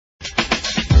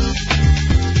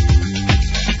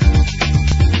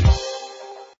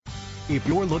If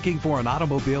you're looking for an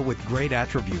automobile with great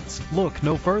attributes, look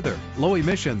no further. Low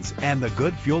emissions and the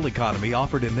good fuel economy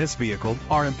offered in this vehicle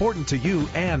are important to you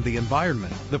and the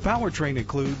environment. The powertrain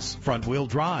includes front-wheel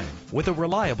drive with a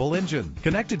reliable engine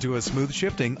connected to a smooth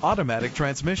shifting automatic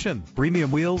transmission. Premium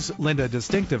wheels lend a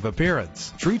distinctive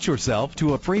appearance. Treat yourself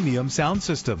to a premium sound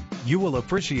system. You will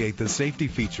appreciate the safety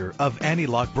feature of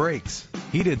anti-lock brakes.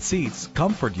 Heated seats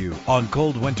comfort you on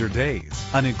cold winter days.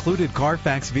 An included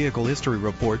Carfax Vehicle History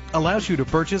Report allows you to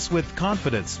purchase with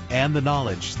confidence and the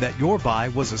knowledge that your buy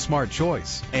was a smart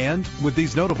choice. And with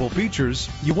these notable features,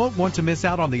 you won't want to miss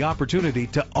out on the opportunity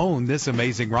to own this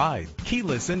amazing ride.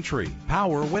 Keyless entry,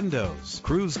 power windows,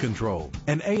 cruise control,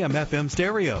 an AM/FM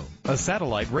stereo, a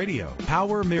satellite radio,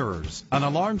 power mirrors, an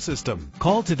alarm system.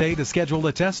 Call today to schedule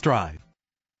a test drive.